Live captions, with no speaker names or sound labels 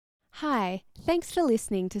Hi, thanks for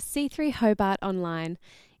listening to C3 Hobart Online.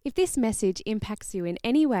 If this message impacts you in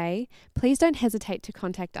any way, please don't hesitate to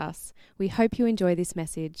contact us. We hope you enjoy this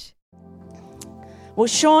message. Well,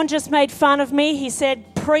 Sean just made fun of me. He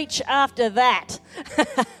said, preach after that.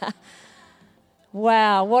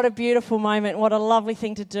 Wow, what a beautiful moment. What a lovely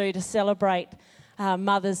thing to do to celebrate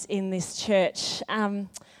mothers in this church.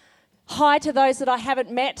 Hi to those that I haven't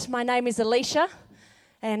met. My name is Alicia,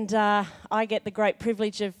 and I get the great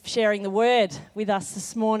privilege of sharing the word with us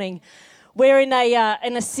this morning. We're in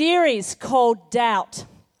a series called Doubt,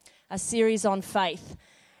 a series on faith.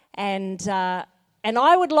 And I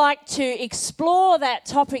would like to explore that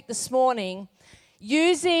topic this morning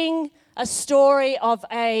using a story of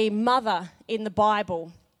a mother in the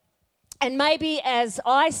Bible. And maybe as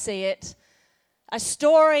I see it, a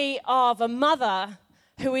story of a mother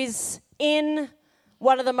who is in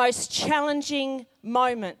one of the most challenging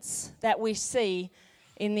moments that we see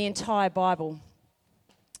in the entire Bible.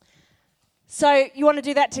 So you want to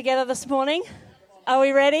do that together this morning? Are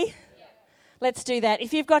we ready? Let's do that.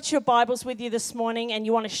 If you've got your Bibles with you this morning and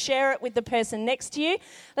you want to share it with the person next to you,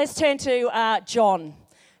 let's turn to John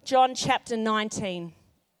chapter 19.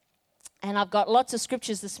 And I've got lots of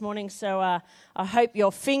scriptures this morning, so I hope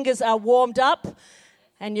your fingers are warmed up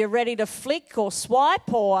and you're ready to flick or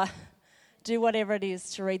swipe or do whatever it is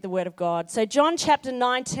to read the Word of God. So John chapter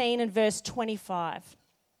 19 and verse 25.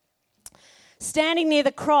 Standing near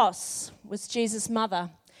the cross was Jesus' mother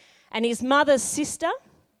and his mother's sister,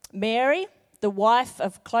 Mary, the wife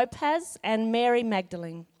of Clopas, and Mary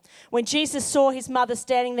Magdalene. When Jesus saw his mother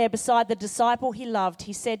standing there beside the disciple he loved,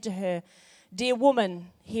 he said to her, "Dear woman,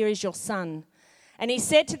 here is your son." And he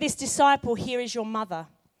said to this disciple, "Here is your mother."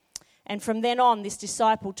 And from then on, this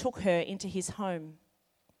disciple took her into his home.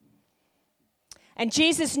 And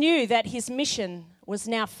Jesus knew that his mission was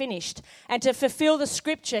now finished. And to fulfill the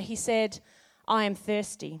scripture, he said, "I am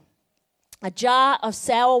thirsty." A jar of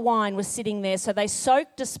sour wine was sitting there, so they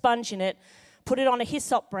soaked a sponge in it, put it on a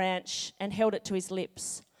hyssop branch, and held it to his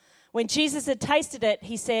lips. When Jesus had tasted it,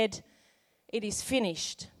 he said, "It is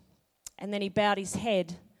finished." And then he bowed his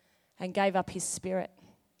head and gave up his spirit.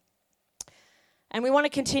 And we want to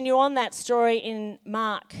continue on that story in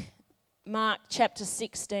Mark chapter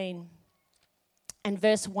 16 and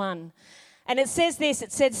verse 1. And it says this,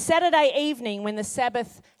 it said, Saturday evening when the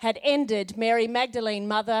Sabbath had ended, Mary Magdalene,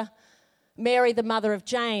 Mary the mother of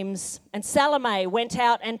James, and Salome went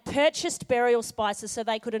out and purchased burial spices so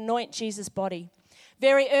they could anoint Jesus' body.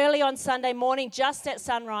 Very early on Sunday morning, just at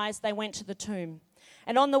sunrise, they went to the tomb.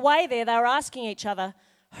 And on the way there, they were asking each other,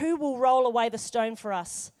 "Who will roll away the stone for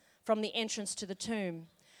us from the entrance to the tomb?"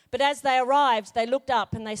 But as they arrived, they looked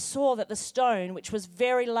up and they saw that the stone, which was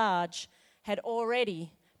very large, had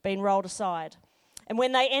already been rolled aside. And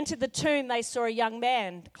when they entered the tomb, they saw a young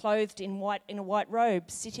man clothed in a white robe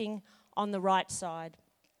sitting on the right side.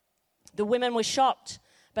 The women were shocked,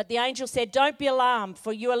 but the angel said, "Don't be alarmed,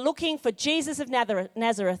 for you are looking for Jesus of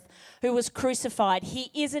Nazareth, who was crucified. He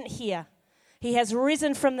isn't here. He has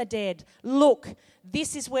risen from the dead. Look,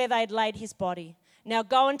 this is where they had laid his body. Now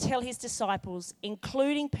go and tell his disciples,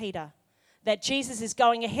 including Peter, that Jesus is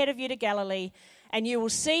going ahead of you to Galilee, and you will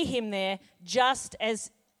see him there just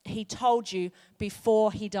as he told you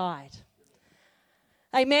before he died."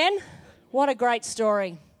 Amen? What a great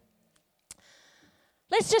story.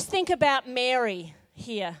 Let's just think about Mary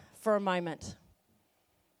here for a moment.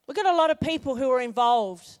 We've got a lot of people who are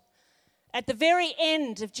involved at the very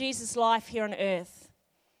end of Jesus' life here on earth.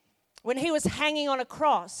 When he was hanging on a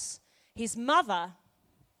cross, his mother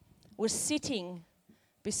was sitting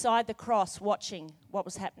beside the cross watching what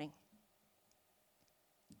was happening.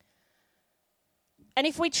 And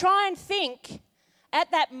if we try and think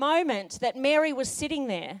at that moment that Mary was sitting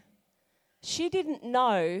there, she didn't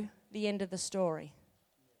know the end of the story.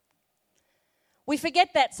 We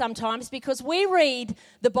forget that sometimes because we read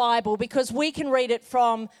the Bible because we can read it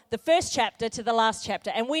from the first chapter to the last chapter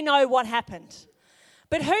and we know what happened.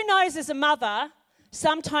 But who knows, as a mother,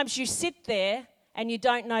 sometimes you sit there and you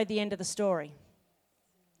don't know the end of the story.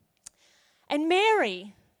 And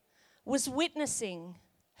Mary was witnessing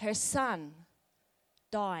her son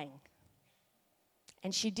dying,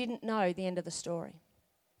 and she didn't know the end of the story.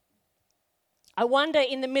 I wonder,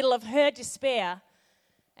 in the middle of her despair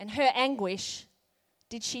and her anguish,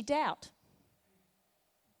 did she doubt?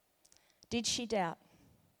 Did she doubt?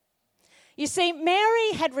 You see,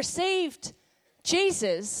 Mary had received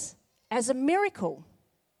Jesus as a miracle.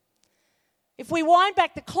 If we wind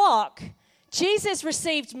back the clock, Jesus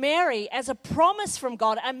received Mary as a promise from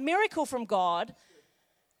God, a miracle from God,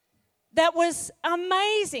 that was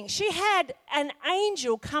amazing. She had an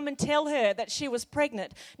angel come and tell her that she was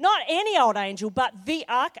pregnant. Not any old angel, but the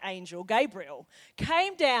archangel, Gabriel,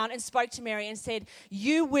 came down and spoke to Mary and said,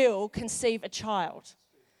 "You will conceive a child."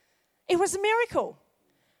 It was a miracle.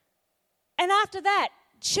 And after that,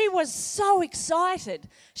 she was so excited.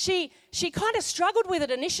 She kind of struggled with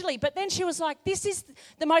it initially, but then she was like, this is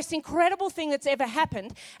the most incredible thing that's ever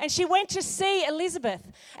happened. And she went to see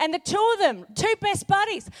Elizabeth. And the two of them, two best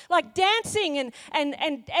buddies, like dancing and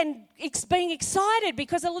being excited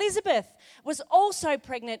because Elizabeth was also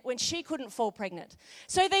pregnant when she couldn't fall pregnant.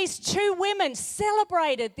 So these two women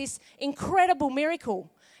celebrated this incredible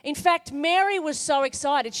miracle. In fact, Mary was so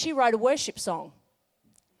excited, she wrote a worship song.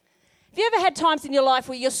 Have you ever had times in your life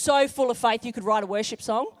where you're so full of faith you could write a worship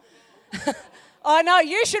song? I know,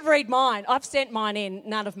 you should read mine. I've sent mine in.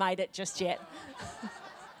 None have made it just yet.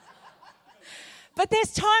 But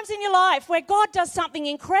there's times in your life where God does something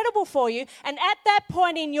incredible for you, and at that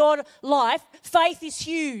point in your life, faith is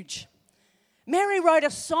huge. Mary wrote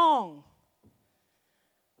a song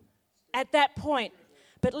at that point.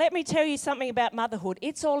 But let me tell you something about motherhood.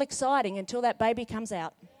 It's all exciting until that baby comes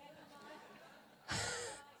out.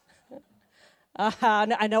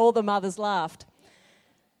 I know all the mothers laughed.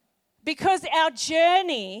 Because our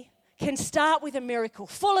journey can start with a miracle,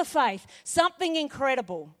 full of faith, something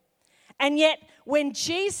incredible. And yet, when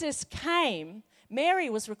Jesus came, Mary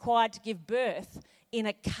was required to give birth in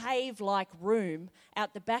a cave-like room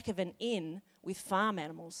out the back of an inn with farm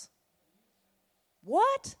animals.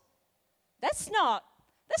 What? That's not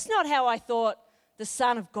how I thought the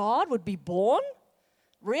Son of God would be born.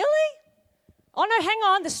 Really? Oh no, hang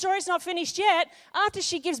on, the story's not finished yet. After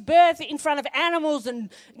she gives birth in front of animals and,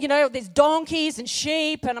 there's donkeys and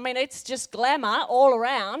sheep and, it's just glamour all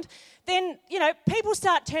around. Then, people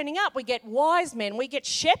start turning up. We get wise men, we get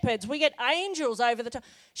shepherds, we get angels over the top.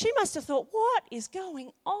 She must have thought, what is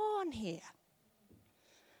going on here?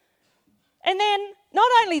 And then, not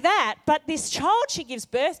only that, but this child she gives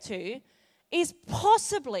birth to is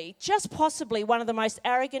just possibly one of the most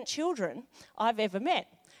arrogant children I've ever met.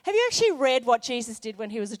 Have you actually read what Jesus did when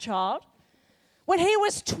he was a child? When he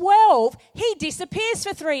was 12, he disappears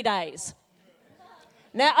for 3 days.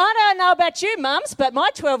 Now, I don't know about you, mums, but my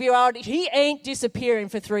 12-year-old, he ain't disappearing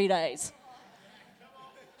for 3 days.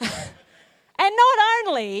 And not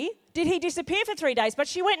only did he disappear for 3 days, but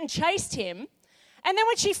she went and chased him. And then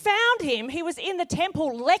when she found him, he was in the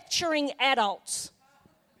temple lecturing adults.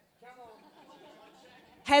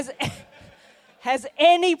 Has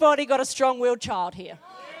anybody got a strong-willed child here?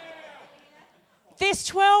 This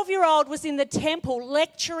 12-year-old was in the temple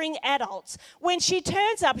lecturing adults when she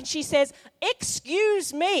turns up and she says,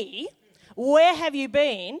 "Excuse me, where have you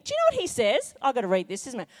been?" Do you know what he says? I've got to read this,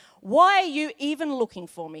 isn't it? "Why are you even looking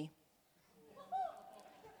for me?"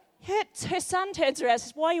 Her son turns around and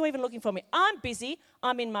says, "Why are you even looking for me?" "I'm busy.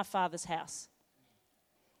 I'm in my father's house."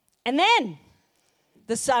 And then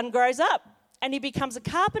the son grows up and he becomes a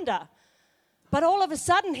carpenter. But all of a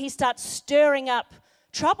sudden he starts stirring up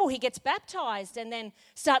trouble. He gets baptized and then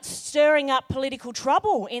starts stirring up political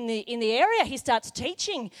trouble in the area. He starts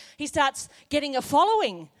teaching. He starts getting a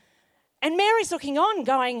following. And Mary's looking on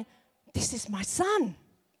going, this is my son.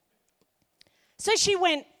 So she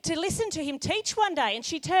went to listen to him teach one day, and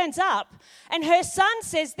she turns up and her son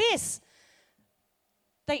says this.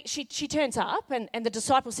 She turns up and the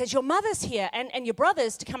disciple says, "Your mother's here and your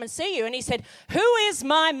brother's to come and see you." And he said, "Who is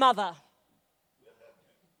my mother?"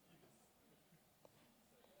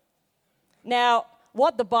 Now,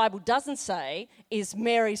 what the Bible doesn't say is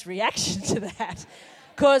Mary's reaction to that.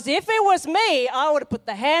 Because if it was me, I would have put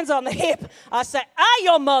the hands on the hip. I'd say,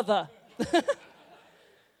 your mother."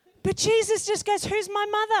 But Jesus just goes, "Who's my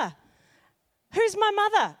mother? Who's my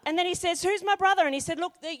mother?" And then he says, "Who's my brother?" And he said,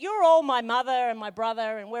 "Look, you're all my mother and my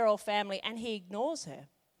brother and we're all family." And he ignores her.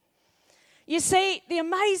 You see, the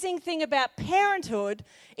amazing thing about parenthood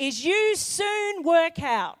is you soon work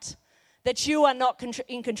out that you are not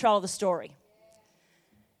in control of the story.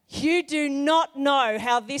 You do not know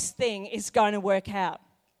how this thing is going to work out.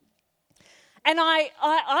 And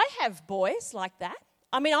I have boys like that.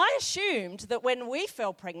 I assumed that when we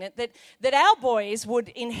fell pregnant that our boys would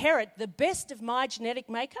inherit the best of my genetic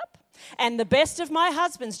makeup and the best of my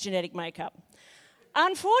husband's genetic makeup.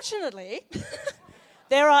 Unfortunately,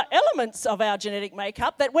 there are elements of our genetic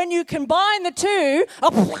makeup that when you combine the two,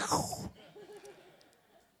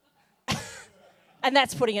 and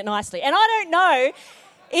that's putting it nicely. And I don't know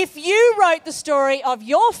If you wrote the story of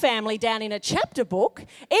your family down in a chapter book,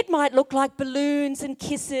 it might look like balloons and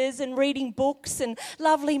kisses and reading books and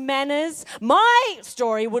lovely manners. My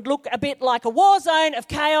story would look a bit like a war zone of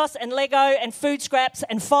chaos and Lego and food scraps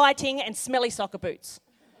and fighting and smelly soccer boots.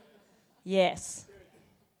 Yes.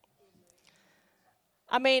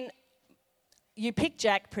 I mean, you picked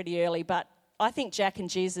Jack pretty early, but I think Jack and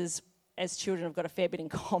Jesus as children have got a fair bit in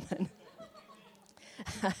common.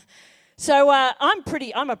 So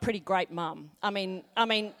I'm a pretty great mum. I mean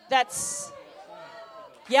that's,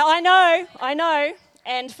 yeah, I know.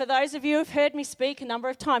 And for those of you who've heard me speak a number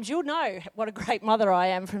of times, you'll know what a great mother I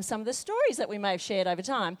am from some of the stories that we may have shared over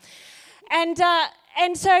time. And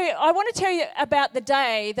so I want to tell you about the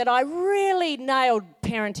day that I really nailed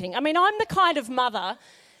parenting. I mean, I'm the kind of mother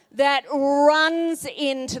that runs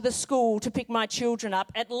into the school to pick my children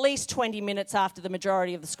up at least 20 minutes after the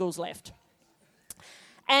majority of the school's left.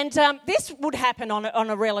 And this would happen on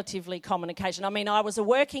a relatively common occasion. I mean, I was a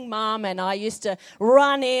working mum and I used to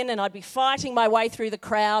run in and I'd be fighting my way through the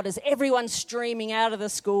crowd as everyone's streaming out of the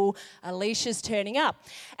school. Alicia's turning up.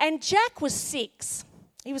 And Jack was 6.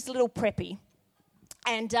 He was a little preppy.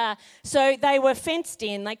 And so they were fenced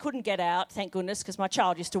in. They couldn't get out, thank goodness, because my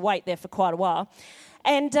child used to wait there for quite a while.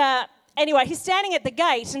 And anyway, he's standing at the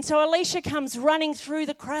gate, and so Alicia comes running through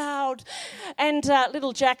the crowd, and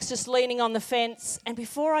little Jack's just leaning on the fence. And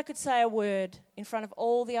before I could say a word in front of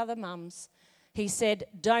all the other mums, he said,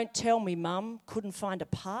 "Don't tell me, Mum, couldn't find a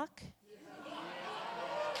park."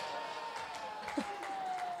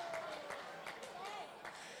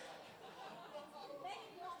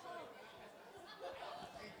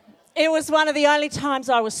 It was one of the only times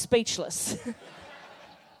I was speechless.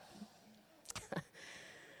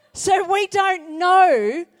 So we don't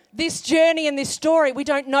know this journey and this story. We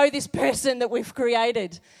don't know this person that we've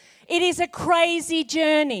created. It is a crazy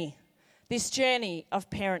journey, this journey of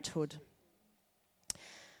parenthood.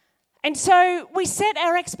 And so we set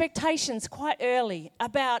our expectations quite early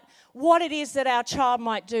about what it is that our child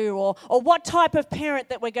might do, or what type of parent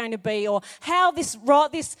that we're going to be, or how this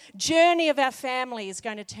journey of our family is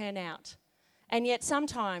going to turn out. And yet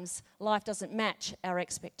sometimes life doesn't match our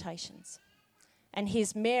expectations. And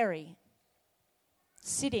here's Mary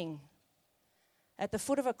sitting at the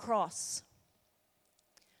foot of a cross,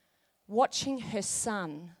 watching her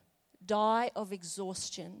son die of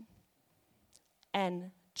exhaustion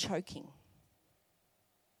and choking.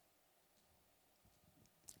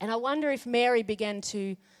 And I wonder if Mary began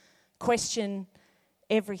to question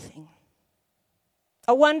everything.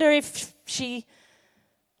 I wonder if she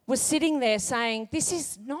was sitting there saying, "This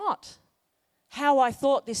is not how I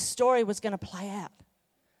thought this story was going to play out.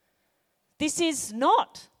 This is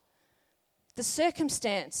not the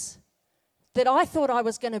circumstance that I thought I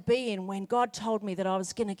was going to be in when God told me that I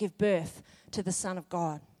was going to give birth to the Son of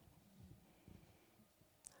God."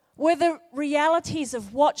 Were the realities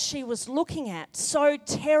of what she was looking at so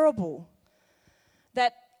terrible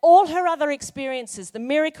that all her other experiences, the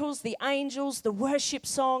miracles, the angels, the worship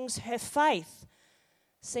songs, her faith,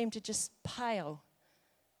 seemed to just pale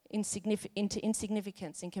into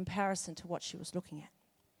insignificance in comparison to what she was looking at?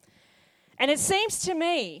 And it seems to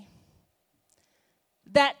me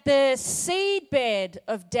that the seedbed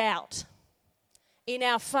of doubt in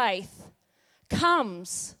our faith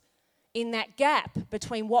comes in that gap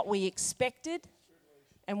between what we expected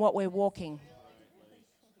and what we're walking.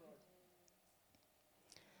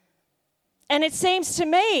 And it seems to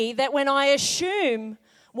me that when I assume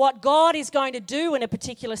what God is going to do in a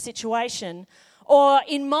particular situation, or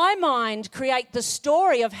in my mind create the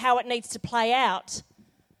story of how it needs to play out,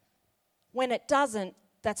 when it doesn't,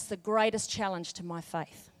 that's the greatest challenge to my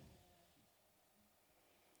faith.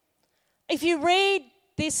 If you read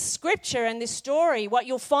this scripture and this story, what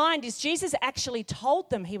you'll find is Jesus actually told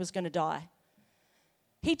them he was going to die.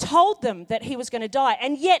 He told them that he was going to die.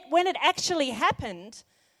 And yet when it actually happened,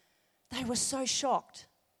 they were so shocked,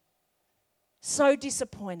 so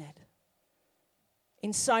disappointed,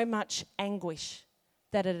 in so much anguish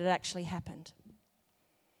that it had actually happened.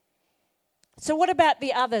 So what about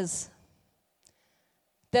the others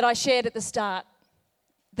that I shared at the start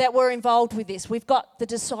that were involved with this? We've got the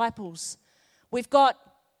disciples. We've got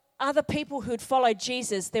other people who had followed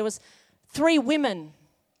Jesus. There was 3 women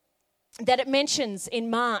that it mentions in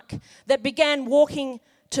Mark that began walking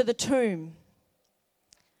to the tomb.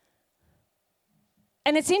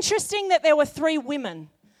 And it's interesting that there were 3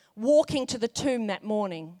 women walking to the tomb that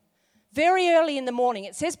morning, very early in the morning.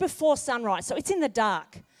 It says before sunrise, so it's in the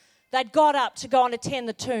dark. They'd got up to go and attend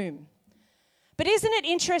the tomb. But isn't it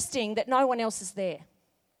interesting that no one else is there?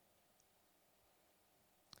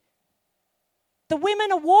 the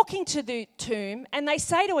women are walking to the tomb and they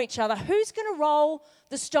say to each other, who's going to roll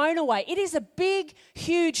the stone away? It is a big,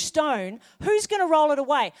 huge stone. Who's going to roll it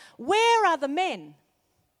away? Where are the men?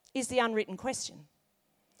 Is the unwritten question.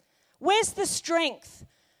 Where's the strength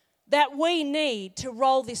that we need to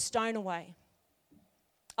roll this stone away?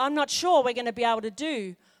 I'm not sure we're going to be able to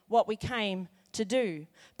do what we came to do.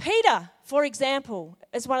 Peter, for example,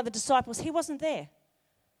 as one of the disciples, he wasn't there.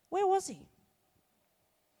 Where was he?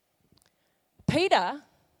 Peter,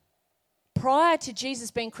 prior to Jesus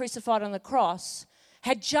being crucified on the cross,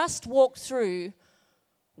 had just walked through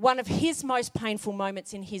one of his most painful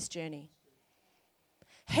moments in his journey.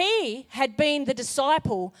 He had been the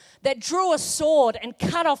disciple that drew a sword and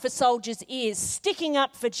cut off a soldier's ears, sticking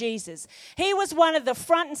up for Jesus. He was one of the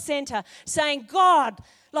front and center saying, God,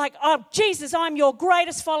 oh, Jesus, I'm your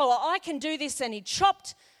greatest follower. I can do this. And he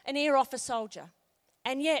chopped an ear off a soldier.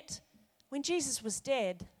 And yet, when Jesus was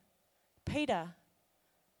dead, Peter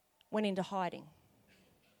went into hiding.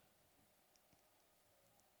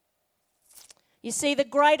 You see, the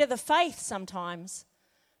greater the faith sometimes,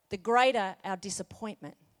 the greater our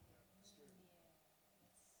disappointment.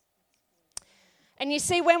 And you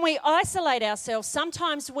see, when we isolate ourselves,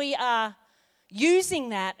 sometimes we are using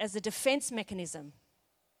that as a defense mechanism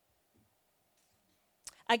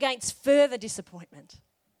against further disappointment.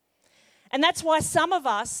 And that's why some of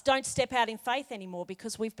us don't step out in faith anymore,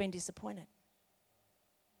 because we've been disappointed.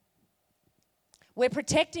 We're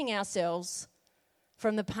protecting ourselves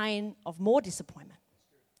from the pain of more disappointment.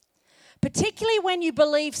 Particularly when you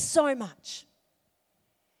believe so much.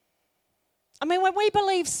 I mean, when we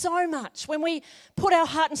believe so much, when we put our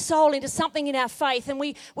heart and soul into something in our faith, and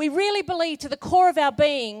we really believe to the core of our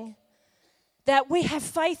being that we have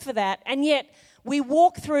faith for that, and yet we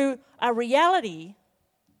walk through a reality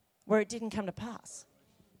where it didn't come to pass.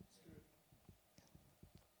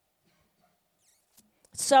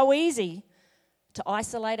 It's so easy to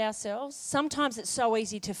isolate ourselves. Sometimes it's so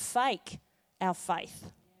easy to fake our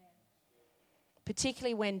faith,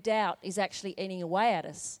 particularly when doubt is actually eating away at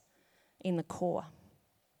us in the core.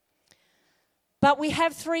 But we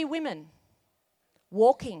have 3 women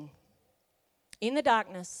walking in the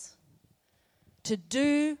darkness to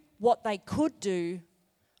do what they could do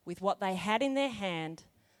with what they had in their hand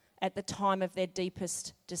at the time of their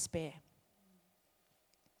deepest despair.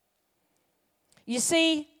 You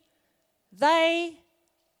see, they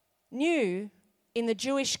knew in the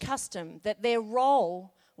Jewish custom that their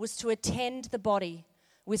role was to attend the body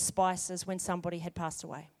with spices when somebody had passed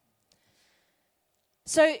away.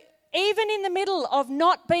 So even in the middle of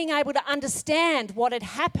not being able to understand what had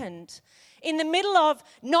happened, in the middle of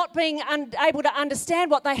not being able to understand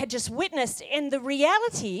what they had just witnessed, and the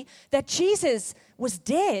reality that Jesus was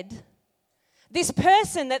dead, this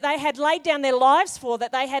person that they had laid down their lives for,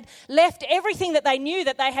 that they had left everything that they knew,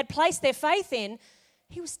 that they had placed their faith in,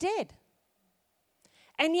 he was dead.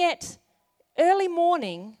 And yet, early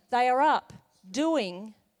morning, they are up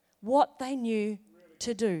doing what they knew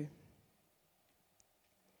to do.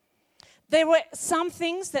 There were some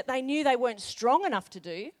things that they knew they weren't strong enough to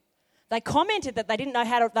do. They commented that they didn't know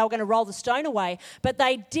how they were going to roll the stone away, but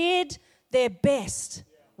they did their best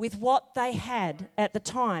with what they had at the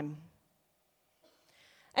time.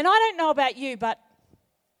 And I don't know about you, but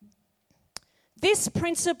this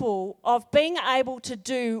principle of being able to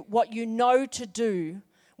do what you know to do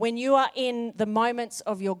when you are in the moments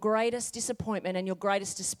of your greatest disappointment and your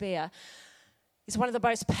greatest despair is one of the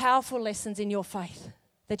most powerful lessons in your faith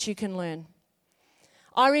that you can learn.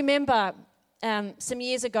 I remember some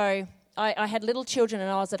years ago, I had little children and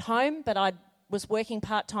I was at home, but I was working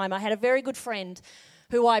part-time. I had a very good friend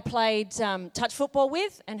who I played touch football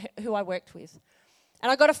with and who I worked with.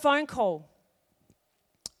 And I got a phone call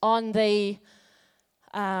on the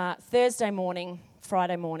Thursday morning,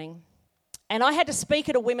 Friday morning, and I had to speak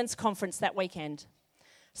at a women's conference that weekend.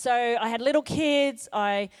 So I had little kids,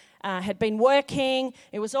 I had been working,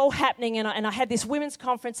 it was all happening, and I had this women's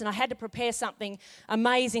conference, and I had to prepare something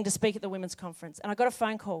amazing to speak at the women's conference. And I got a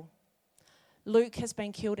phone call. Luke has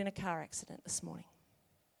been killed in a car accident this morning.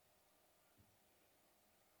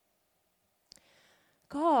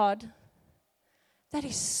 God, that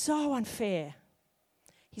is so unfair.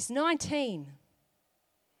 He's 19.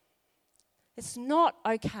 It's not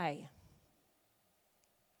okay.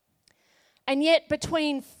 And yet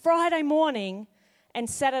between Friday morning and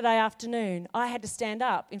Saturday afternoon, I had to stand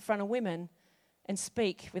up in front of women and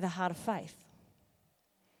speak with a heart of faith.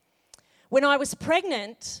 When I was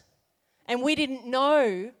pregnant and we didn't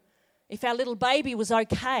know if our little baby was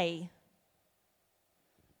okay,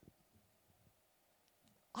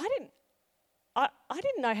 I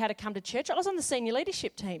didn't know how to come to church. I was on the senior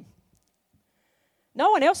leadership team.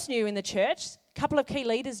 No one else knew in the church. A couple of key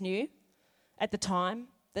leaders knew at the time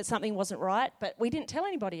that something wasn't right, but we didn't tell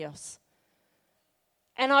anybody else.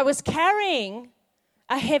 And I was carrying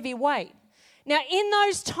a heavy weight. Now, in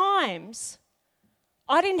those times,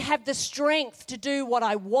 I didn't have the strength to do what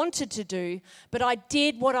I wanted to do, but I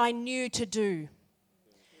did what I knew to do.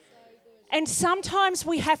 And sometimes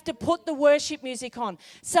we have to put the worship music on.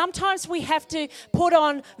 Sometimes we have to put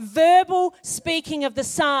on verbal speaking of the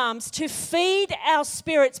Psalms to feed our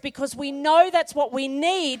spirits because we know that's what we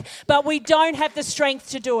need, but we don't have the strength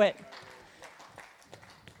to do it.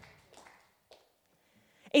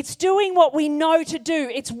 It's doing what we know to do.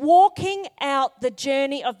 It's walking out the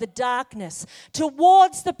journey of the darkness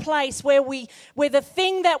towards the place where the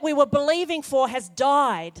thing that we were believing for has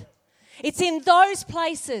died. It's in those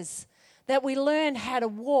places that we learn how to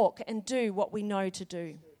walk and do what we know to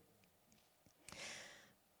do.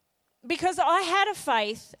 Because I had a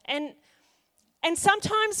faith, and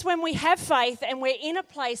sometimes when we have faith and we're in a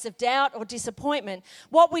place of doubt or disappointment,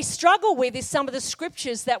 what we struggle with is some of the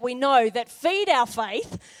scriptures that we know that feed our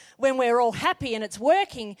faith when we're all happy and it's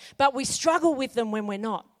working, but we struggle with them when we're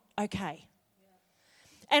not okay.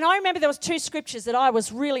 And I remember there was two scriptures that I was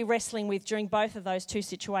really wrestling with during both of those two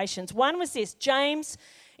situations. One was this,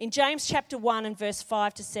 in James chapter 1 and verse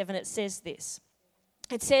 5 to 7, it says this.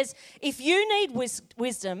 It says, if you need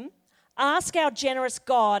wisdom, ask our generous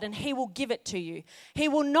God and he will give it to you. He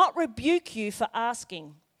will not rebuke you for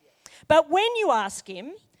asking. But when you ask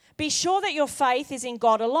him, be sure that your faith is in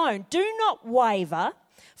God alone. Do not waver,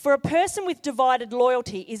 for a person with divided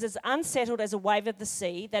loyalty is as unsettled as a wave of the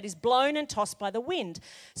sea that is blown and tossed by the wind.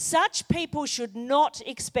 Such people should not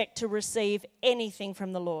expect to receive anything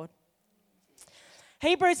from the Lord.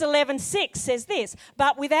 Hebrews 11:6 says this,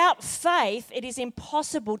 but without faith it is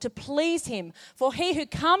impossible to please him, for he who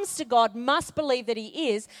comes to God must believe that he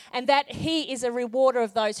is, and that he is a rewarder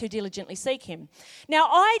of those who diligently seek him. Now,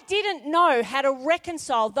 I didn't know how to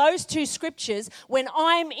reconcile those two scriptures when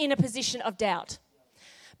I'm in a position of doubt.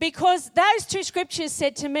 Because those two scriptures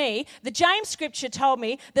said to me, the James scripture told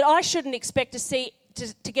me that I shouldn't expect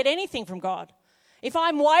to get anything from God. If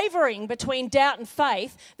I'm wavering between doubt and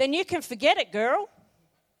faith, then you can forget it, girl.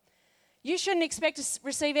 You shouldn't expect to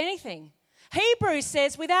receive anything. Hebrews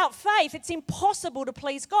says without faith, it's impossible to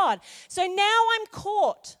please God. So now I'm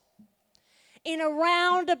caught in a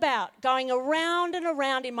roundabout, going around and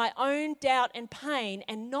around in my own doubt and pain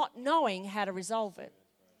and not knowing how to resolve it.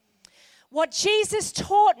 What Jesus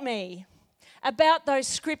taught me about those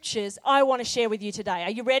scriptures, I want to share with you today.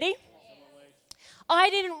 Are you ready?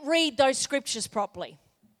 I didn't read those scriptures properly,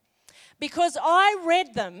 because I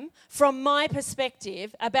read them from my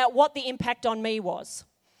perspective about what the impact on me was.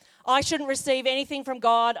 I shouldn't receive anything from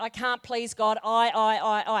God. I can't please God.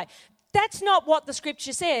 I. That's not what the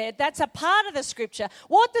scripture said. That's a part of the scripture.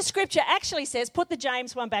 What the scripture actually says, put the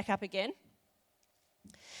James one back up again.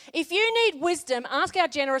 If you need wisdom, ask our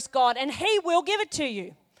generous God and he will give it to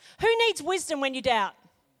you. Who needs wisdom when you doubt?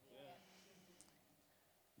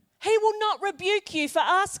 He will not rebuke you for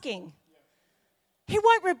asking. He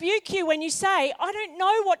won't rebuke you when you say, I don't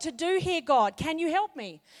know what to do here, God. Can you help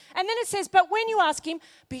me? And then it says, but when you ask him,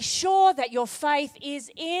 be sure that your faith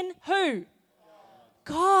is in who?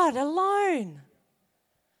 God alone.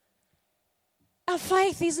 Our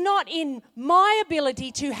faith is not in my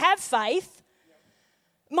ability to have faith.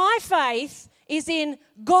 My faith is in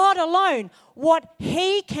God alone, what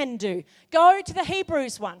he can do. Go to the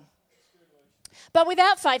Hebrews one. But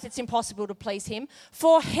without faith, it's impossible to please him.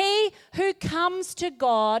 For he who comes to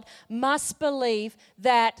God must believe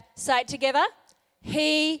that, say it together,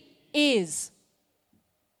 he is.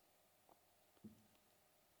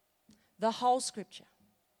 The whole scripture.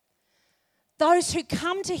 Those who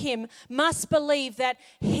come to him must believe that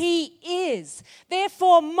he is.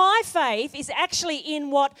 Therefore, my faith is actually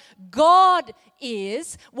in what God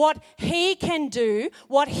is, what he can do,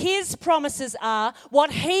 what his promises are,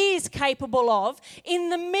 what he is capable of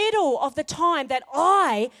in the middle of the time that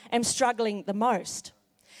I am struggling the most.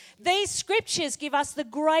 These scriptures give us the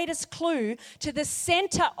greatest clue to the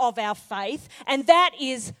center of our faith, and that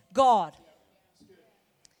is God.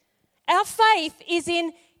 Our faith is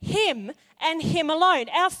in him and him alone.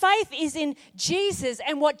 Our faith is in Jesus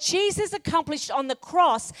and what Jesus accomplished on the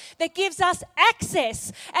cross that gives us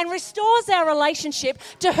access and restores our relationship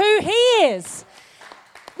to who he is.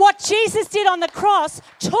 What Jesus did on the cross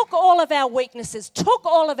took all of our weaknesses, took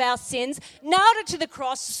all of our sins, nailed it to the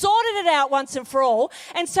cross, sorted it out once and for all.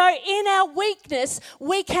 And so in our weakness,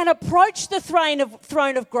 we can approach the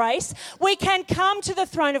throne of grace. We can come to the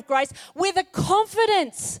throne of grace with a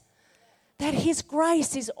confidence that his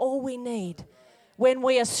grace is all we need when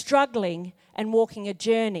we are struggling and walking a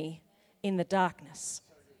journey in the darkness.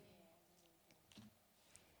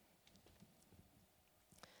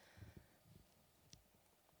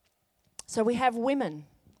 So we have women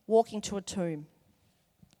walking to a tomb,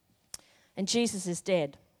 and Jesus is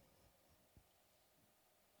dead.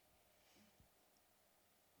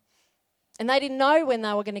 And they didn't know when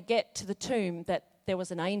they were going to get to the tomb that there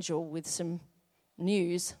was an angel with some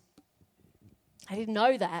news. They didn't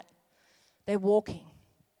know that. They're walking.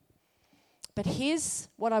 But here's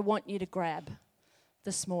what I want you to grab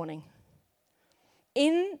this morning.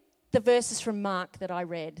 In the verses from Mark that I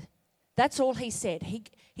read, that's all he said.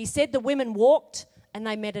 He said the women walked and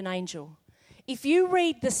they met an angel. If you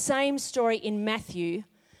read the same story in Matthew,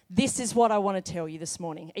 this is what I want to tell you this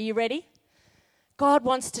morning. Are you ready? God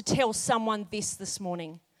wants to tell someone this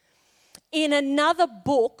morning. In another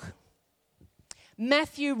book,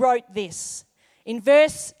 Matthew wrote this.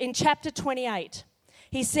 In chapter 28,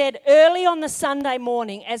 he said, early on the Sunday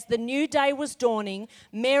morning, as the new day was dawning,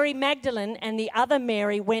 Mary Magdalene and the other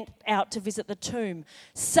Mary went out to visit the tomb.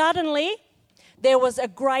 Suddenly, there was a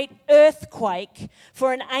great earthquake,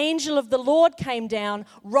 for an angel of the Lord came down,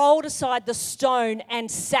 rolled aside the stone, and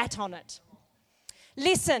sat on it.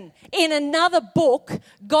 Listen, in another book,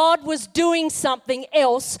 God was doing something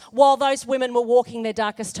else while those women were walking their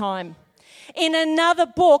darkest time. In another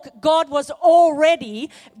book, God was already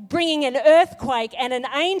bringing an earthquake and an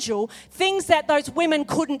angel, things that those women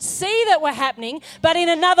couldn't see that were happening. But in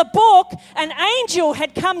another book, an angel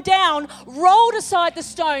had come down, rolled aside the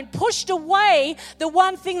stone, pushed away the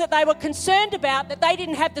one thing that they were concerned about that they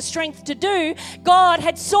didn't have the strength to do. God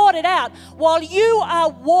had sorted out. While you are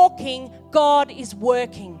walking, God is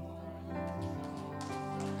working.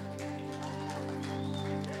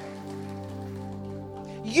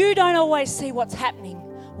 You don't always see what's happening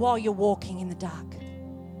while you're walking in the dark.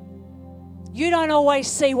 You don't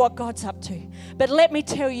always see what God's up to. But let me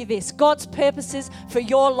tell you this, God's purposes for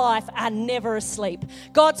your life are never asleep.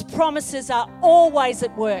 God's promises are always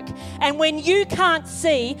at work. And when you can't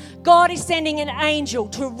see, God is sending an angel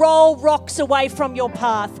to roll rocks away from your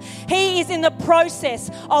path. He is in the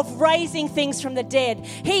process of raising things from the dead.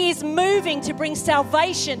 He is moving to bring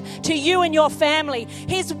salvation to you and your family.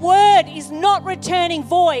 His word is not returning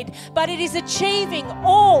void, but it is achieving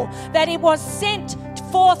all that it was sent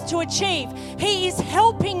forth to achieve. He is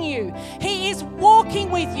helping you. He is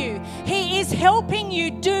walking with you. He is helping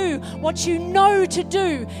you do what you know to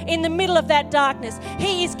do in the middle of that darkness.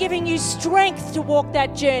 He is giving you strength to walk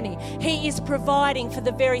that journey. He is providing for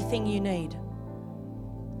the very thing you need.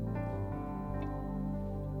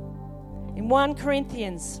 In 1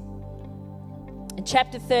 Corinthians, in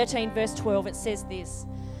chapter 13, verse 12, it says this.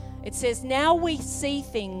 It says, now we see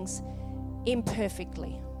things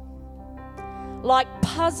imperfectly, like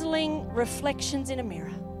puzzling reflections in a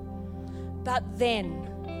mirror. But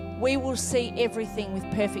then we will see everything with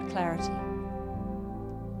perfect clarity.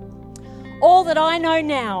 All that I know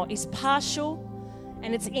now is partial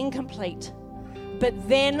and it's incomplete. But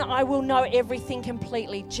then I will know everything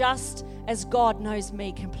completely, just as God knows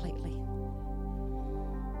me completely.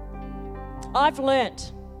 I've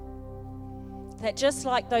learnt that just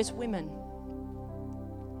like those women,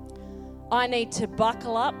 I need to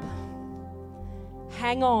buckle up,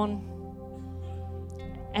 hang on,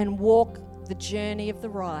 and walk the journey of the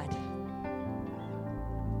ride.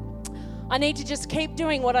 I need to just keep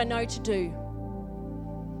doing what I know to do.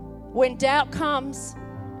 When doubt comes,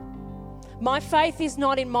 my faith is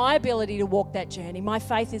not in my ability to walk that journey. My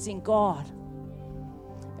faith is in God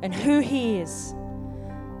and who He is.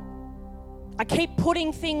 I keep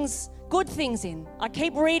putting good things in. I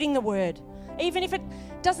keep reading the Word. Even if it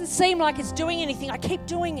doesn't seem like it's doing anything, I keep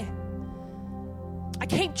doing it. I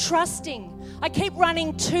keep trusting. I keep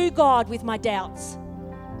running to God with my doubts,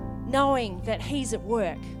 knowing that He's at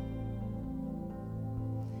work.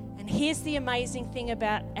 And here's the amazing thing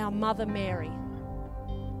about our Mother Mary.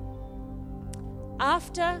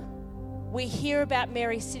 After we hear about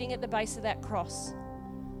Mary sitting at the base of that cross,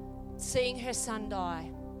 seeing her son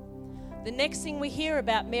die, the next thing we hear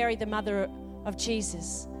about Mary, the mother of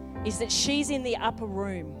Jesus, is that she's in the upper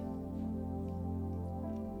room.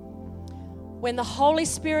 When the Holy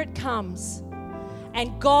Spirit comes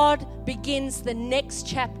and God begins the next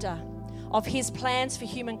chapter of His plans for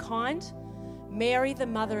humankind, Mary, the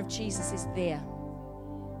mother of Jesus, is there.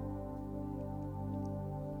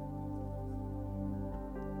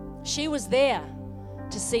 She was there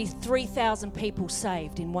to see 3,000 people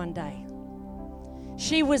saved in one day.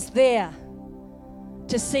 She was there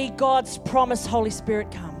to see God's promised Holy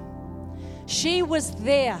Spirit come. She was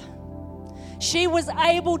there She was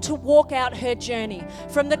able to walk out her journey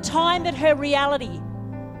from the time that her reality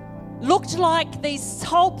looked like this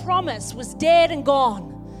whole promise was dead and gone.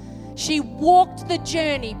 She walked the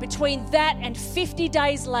journey between that and 50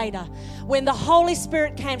 days later. When the Holy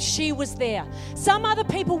Spirit came, she was there. Some other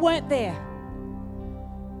people weren't there.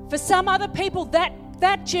 For some other people, that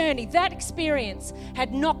journey, that experience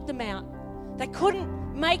had knocked them out. They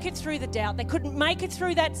couldn't make it through the doubt. They couldn't make it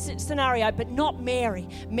through that scenario, but not Mary.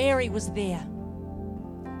 Mary was there.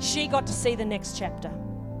 She got to see the next chapter.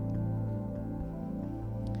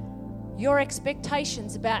 Your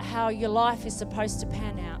expectations about how your life is supposed to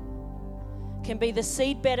pan out can be the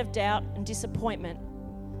seedbed of doubt and disappointment,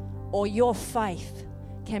 or your faith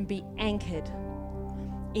can be anchored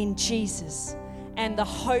in Jesus and the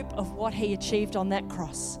hope of what he achieved on that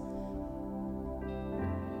cross.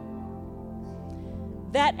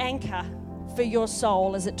 That anchor for your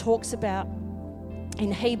soul, as it talks about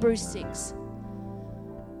in Hebrews 6,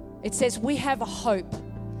 it says we have a hope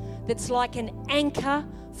that's like an anchor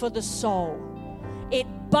for the soul. It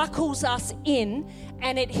buckles us in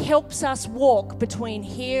and it helps us walk between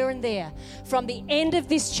here and there. From the end of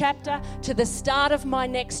this chapter to the start of my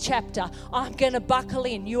next chapter, I'm going to buckle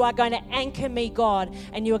in. You are going to anchor me, God,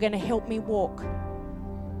 and you are going to help me walk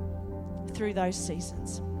through those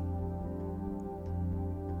seasons.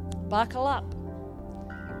 Buckle up.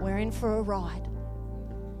 We're in for a ride.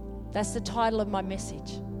 That's the title of my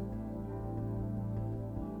message.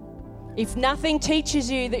 If nothing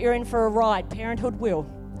teaches you that you're in for a ride, parenthood will.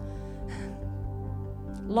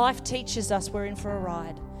 Life teaches us we're in for a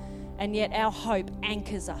ride, and yet our hope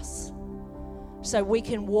anchors us so we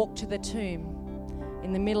can walk to the tomb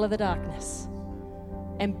in the middle of the darkness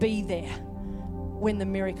and be there when the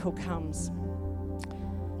miracle comes.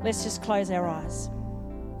 Let's just close our eyes.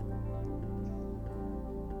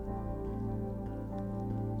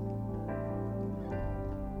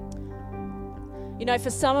 You know,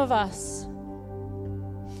 for some of us,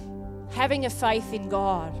 having a faith in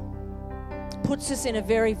God puts us in a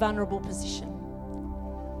very vulnerable position,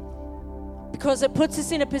 because it puts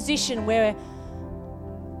us in a position where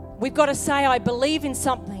we've got to say, I believe in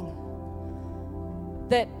something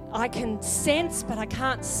that I can sense but I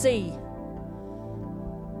can't see.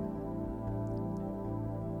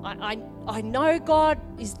 I know God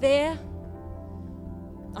is there.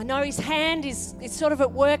 I know his hand is sort of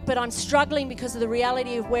at work, but I'm struggling because of the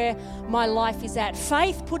reality of where my life is at.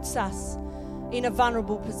 Faith puts us in a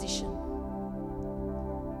vulnerable position.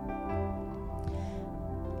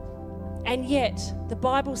 And yet, the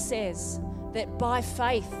Bible says that by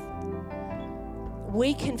faith,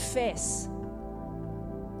 we confess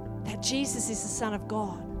that Jesus is the Son of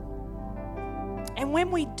God. And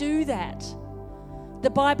when we do that, the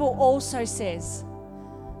Bible also says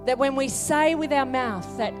that when we say with our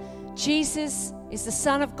mouth that Jesus is the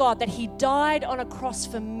Son of God, that he died on a cross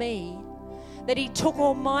for me, that he took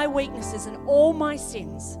all my weaknesses and all my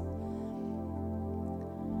sins,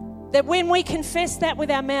 that when we confess that with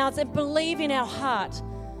our mouths and believe in our heart,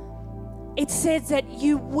 it says that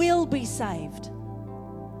you will be saved.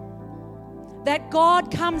 That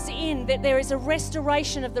God comes in, that there is a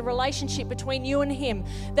restoration of the relationship between you and him,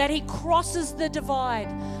 that he crosses the divide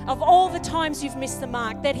of all the times you've missed the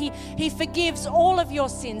mark, that he forgives all of your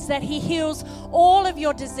sins, that he heals all of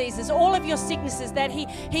your diseases, all of your sicknesses, that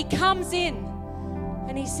he comes in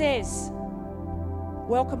and he says,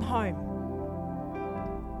 welcome home.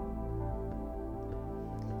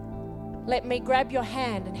 Let me grab your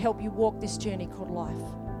hand and help you walk this journey called life.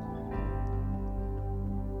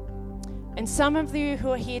 And some of you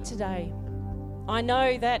who are here today, I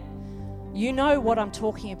know that you know what I'm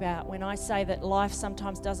talking about when I say that life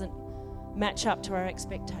sometimes doesn't match up to our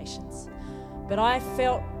expectations. But I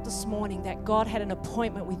felt this morning that God had an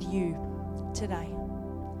appointment with you today.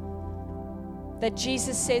 That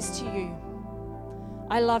Jesus says to you,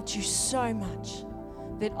 I loved you so much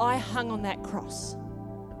that I hung on that cross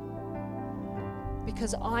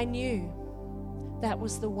because I knew that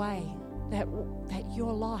was the way that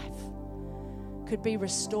your life could be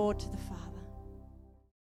restored to the Father.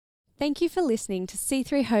 Thank you for listening to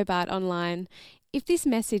C3 Hobart Online. If this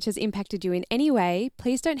message has impacted you in any way,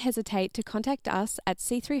 please don't hesitate to contact us at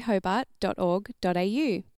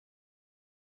c3hobart.org.au.